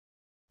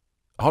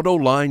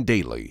Autoline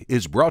Daily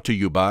is brought to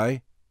you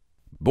by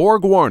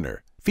Borg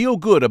Warner, feel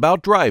good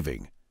about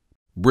driving.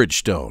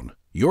 Bridgestone,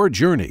 your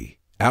journey,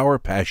 our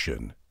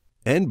passion.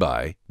 And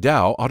by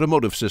Dow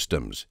Automotive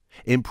Systems,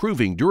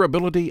 improving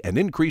durability and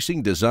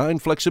increasing design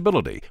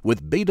flexibility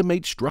with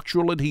Betamate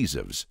structural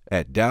adhesives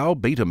at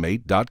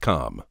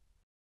dowbetamate.com.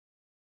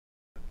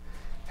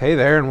 Hey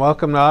there, and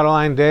welcome to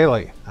Autoline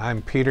Daily.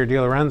 I'm Peter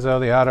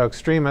Lorenzo, the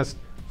Autoextremist,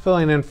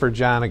 filling in for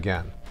John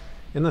again.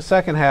 In the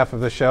second half of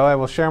the show, I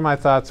will share my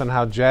thoughts on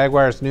how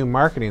Jaguar's new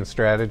marketing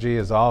strategy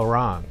is all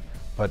wrong.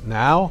 But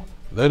now,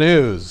 the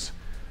news.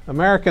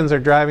 Americans are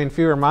driving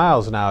fewer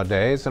miles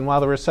nowadays, and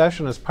while the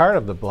recession is part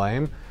of the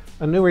blame,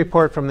 a new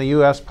report from the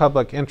U.S.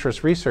 Public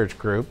Interest Research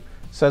Group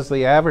says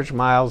the average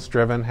miles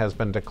driven has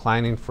been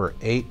declining for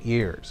 8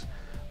 years.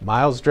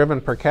 Miles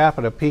driven per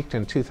capita peaked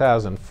in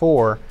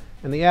 2004,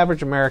 and the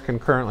average American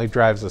currently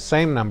drives the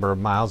same number of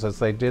miles as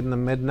they did in the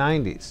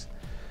mid-90s.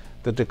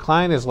 The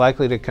decline is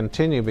likely to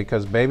continue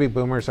because baby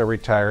boomers are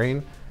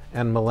retiring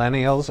and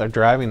millennials are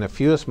driving the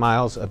fewest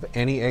miles of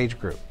any age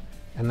group,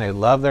 and they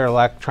love their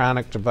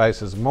electronic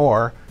devices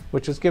more,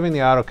 which is giving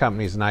the auto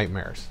companies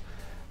nightmares.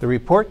 The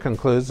report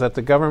concludes that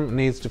the government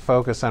needs to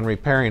focus on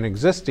repairing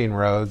existing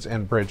roads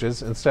and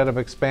bridges instead of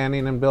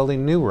expanding and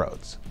building new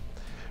roads.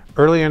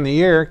 Earlier in the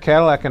year,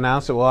 Cadillac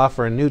announced it will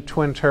offer a new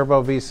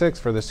twin-turbo V6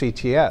 for the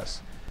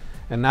CTS.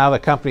 And now the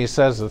company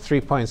says the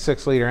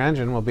 3.6-liter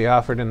engine will be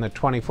offered in the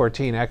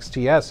 2014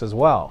 XTS as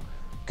well.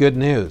 Good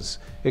news.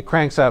 It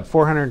cranks out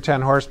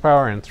 410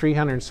 horsepower and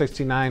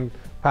 369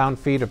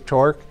 pound-feet of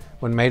torque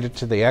when mated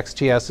to the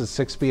XTS's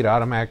 6-speed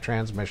automatic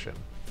transmission.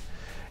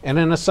 And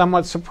in a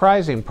somewhat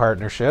surprising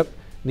partnership,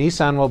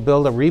 Nissan will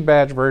build a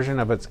rebadged version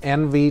of its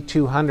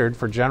NV200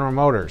 for General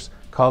Motors,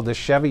 called the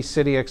Chevy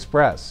City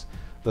Express.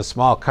 The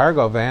small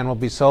cargo van will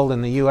be sold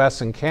in the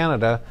US and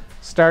Canada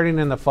starting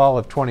in the fall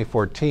of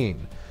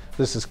 2014.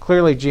 This is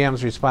clearly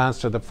GM's response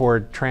to the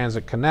Ford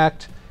Transit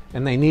Connect,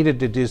 and they needed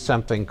to do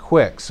something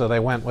quick, so they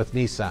went with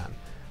Nissan.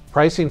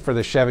 Pricing for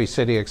the Chevy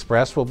City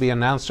Express will be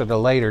announced at a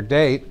later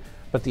date,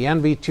 but the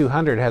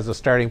NV200 has a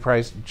starting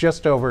price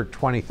just over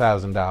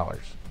 $20,000.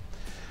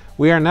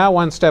 We are now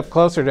one step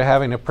closer to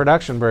having a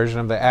production version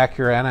of the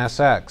Acura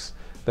NSX.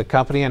 The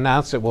company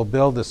announced it will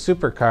build the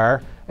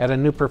supercar at a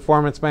new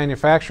performance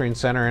manufacturing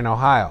center in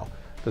Ohio.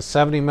 The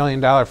 $70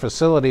 million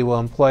facility will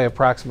employ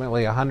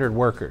approximately 100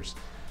 workers.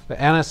 The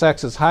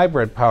NSX's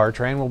hybrid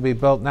powertrain will be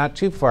built not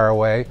too far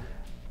away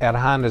at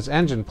Honda's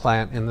engine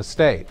plant in the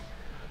state.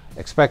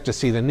 Expect to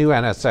see the new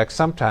NSX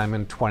sometime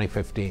in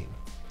 2015.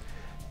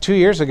 2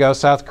 years ago,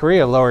 South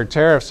Korea lowered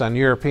tariffs on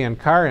European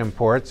car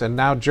imports, and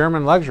now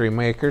German luxury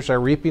makers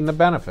are reaping the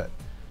benefit.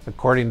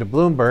 According to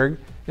Bloomberg,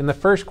 in the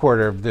first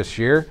quarter of this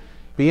year,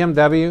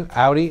 BMW,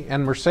 Audi,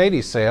 and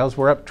Mercedes sales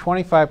were up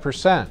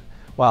 25%,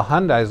 while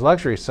Hyundai's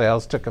luxury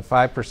sales took a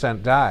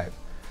 5% dive.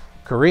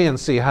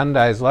 Koreans see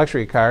Hyundai's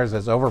luxury cars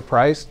as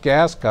overpriced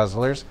gas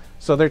guzzlers,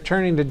 so they're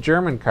turning to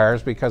German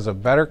cars because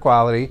of better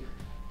quality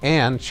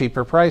and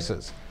cheaper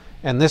prices.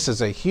 And this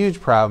is a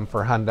huge problem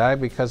for Hyundai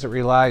because it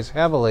relies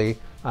heavily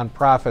on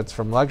profits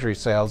from luxury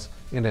sales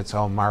in its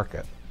home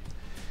market.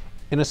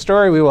 In a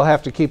story we will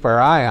have to keep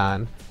our eye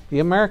on, the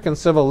American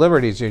Civil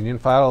Liberties Union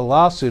filed a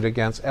lawsuit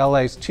against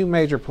LA's 2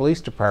 major police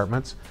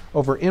departments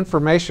over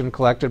information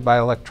collected by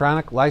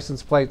electronic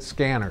license plate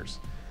scanners.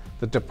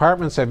 The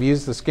departments have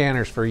used the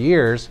scanners for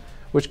years,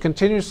 which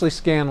continuously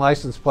scan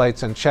license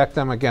plates and check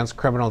them against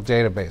criminal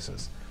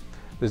databases.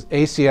 The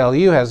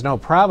ACLU has no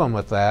problem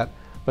with that,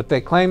 but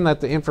they claim that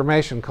the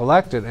information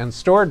collected and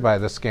stored by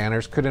the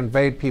scanners could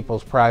invade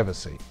people's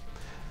privacy.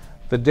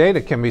 The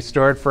data can be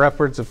stored for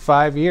upwards of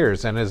 5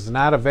 years and is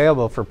not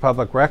available for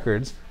public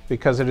records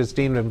because it is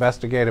deemed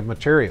investigative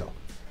material.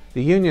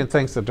 The union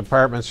thinks the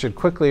departments should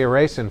quickly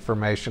erase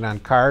information on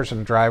cars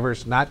and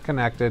drivers not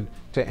connected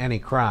to any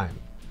crime.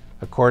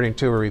 According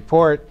to a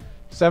report,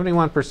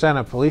 71%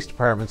 of police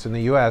departments in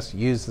the U.S.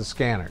 use the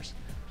scanners.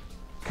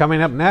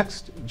 Coming up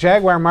next,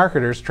 Jaguar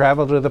marketers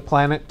travel to the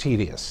planet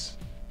Tedious.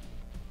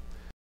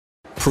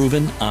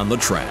 Proven on the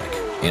track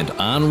and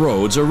on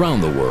roads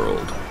around the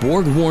world,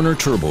 Borg Warner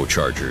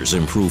turbochargers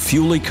improve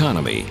fuel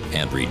economy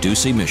and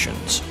reduce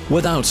emissions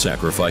without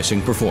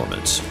sacrificing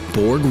performance.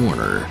 Borg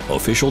Warner,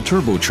 official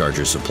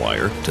turbocharger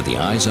supplier to the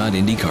Izod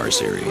Indy Car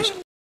Series.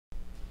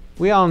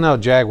 We all know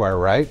Jaguar,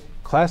 right?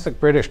 Classic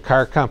British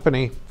car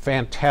company,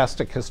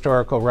 fantastic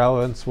historical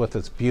relevance with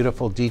its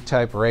beautiful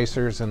D-type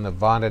racers and the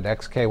vaunted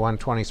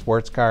XK120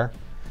 sports car.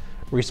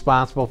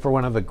 Responsible for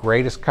one of the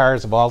greatest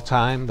cars of all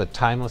time, the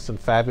timeless and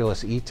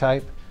fabulous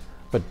E-Type,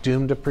 but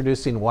doomed to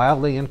producing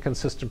wildly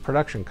inconsistent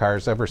production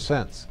cars ever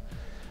since.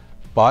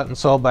 Bought and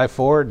sold by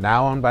Ford,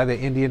 now owned by the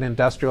Indian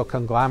industrial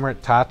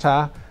conglomerate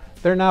Tata,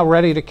 they're now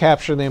ready to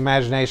capture the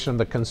imagination of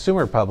the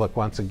consumer public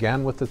once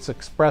again with its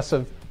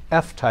expressive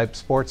F-Type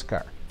sports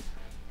car.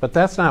 But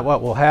that's not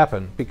what will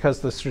happen, because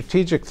the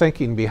strategic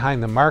thinking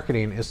behind the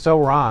marketing is so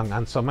wrong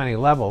on so many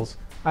levels,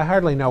 I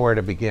hardly know where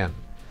to begin.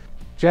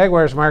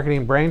 Jaguar's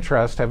marketing brain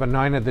trust have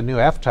anointed the new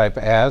F-Type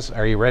as,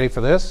 are you ready for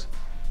this?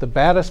 The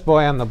baddest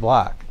boy on the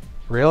block.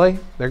 Really?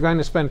 They're going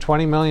to spend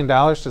 $20 million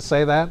to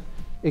say that?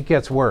 It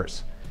gets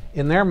worse.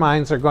 In their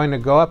minds, they're going to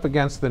go up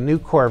against the new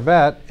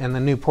Corvette and the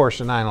new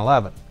Porsche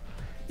 911.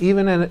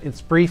 Even in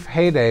its brief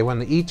heyday when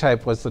the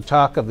E-Type was the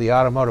talk of the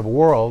automotive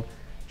world,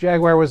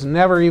 Jaguar was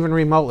never even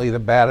remotely the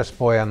baddest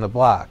boy on the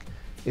block.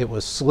 It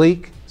was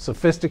sleek,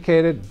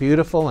 sophisticated,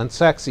 beautiful, and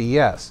sexy,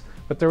 yes,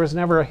 but there was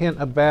never a hint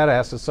of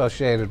badass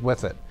associated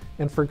with it,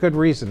 and for good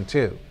reason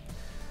too.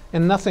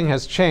 And nothing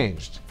has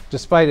changed.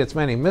 Despite its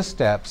many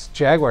missteps,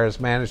 Jaguar has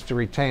managed to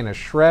retain a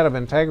shred of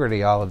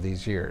integrity all of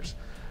these years.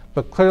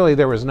 But clearly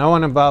there was no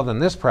one involved in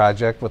this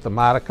project with a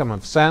modicum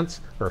of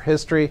sense, or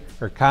history,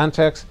 or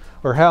context,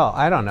 or hell,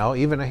 I don't know,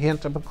 even a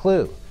hint of a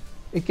clue.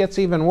 It gets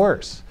even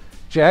worse.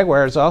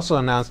 Jaguar has also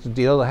announced a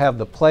deal to have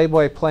the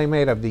Playboy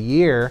Playmate of the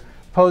Year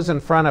pose in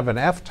front of an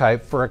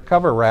F-Type for a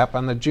cover wrap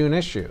on the June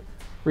issue.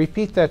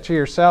 Repeat that to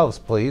yourselves,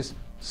 please.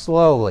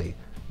 Slowly.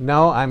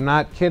 No, I'm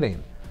not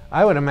kidding.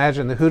 I would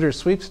imagine the Hooters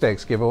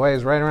sweepstakes giveaway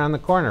is right around the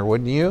corner,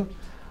 wouldn't you?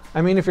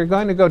 I mean, if you're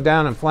going to go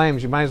down in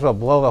flames, you might as well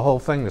blow the whole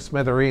thing to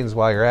smithereens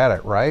while you're at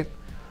it, right?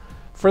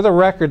 For the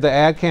record, the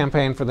ad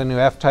campaign for the new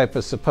F-Type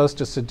is supposed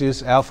to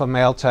seduce alpha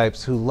male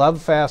types who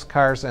love fast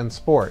cars and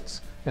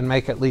sports and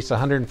make at least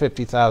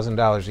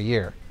 $150,000 a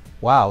year.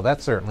 Wow,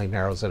 that certainly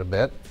narrows it a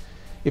bit.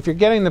 If you're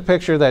getting the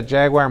picture that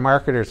Jaguar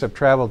marketers have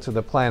traveled to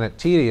the planet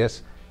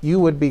tedious,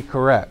 you would be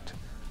correct.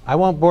 I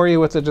won't bore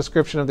you with a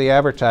description of the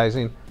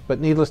advertising, but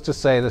needless to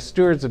say, the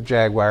stewards of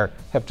Jaguar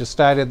have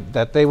decided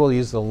that they will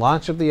use the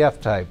launch of the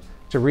F-Type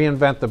to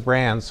reinvent the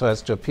brand so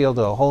as to appeal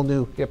to a whole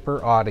new,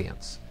 hipper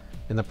audience.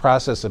 In the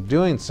process of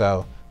doing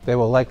so, they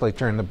will likely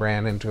turn the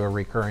brand into a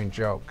recurring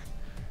joke.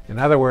 In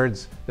other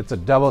words, it's a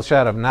double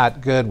shot of not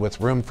good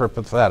with room for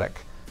pathetic.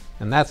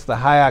 And that's the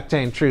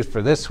high-octane truth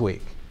for this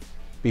week.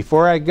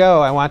 Before I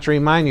go, I want to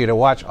remind you to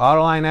watch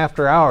Autoline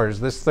After Hours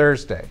this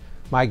Thursday.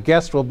 My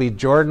guest will be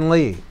Jordan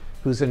Lee,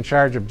 who's in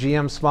charge of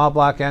GM small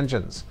block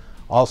engines.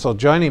 Also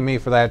joining me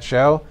for that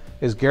show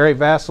is Gary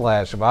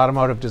Vasilash of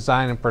Automotive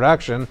Design and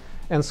Production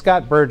and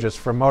Scott Burgess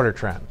from Motor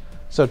Trend.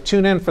 So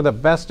tune in for the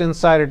best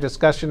insider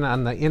discussion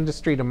on the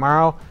industry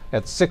tomorrow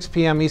at 6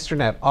 p.m.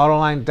 Eastern at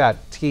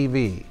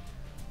Autoline.tv.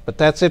 But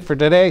that's it for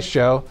today's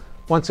show.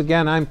 Once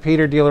again, I'm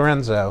Peter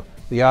DiLorenzo,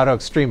 the Auto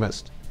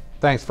Extremist.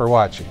 Thanks for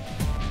watching.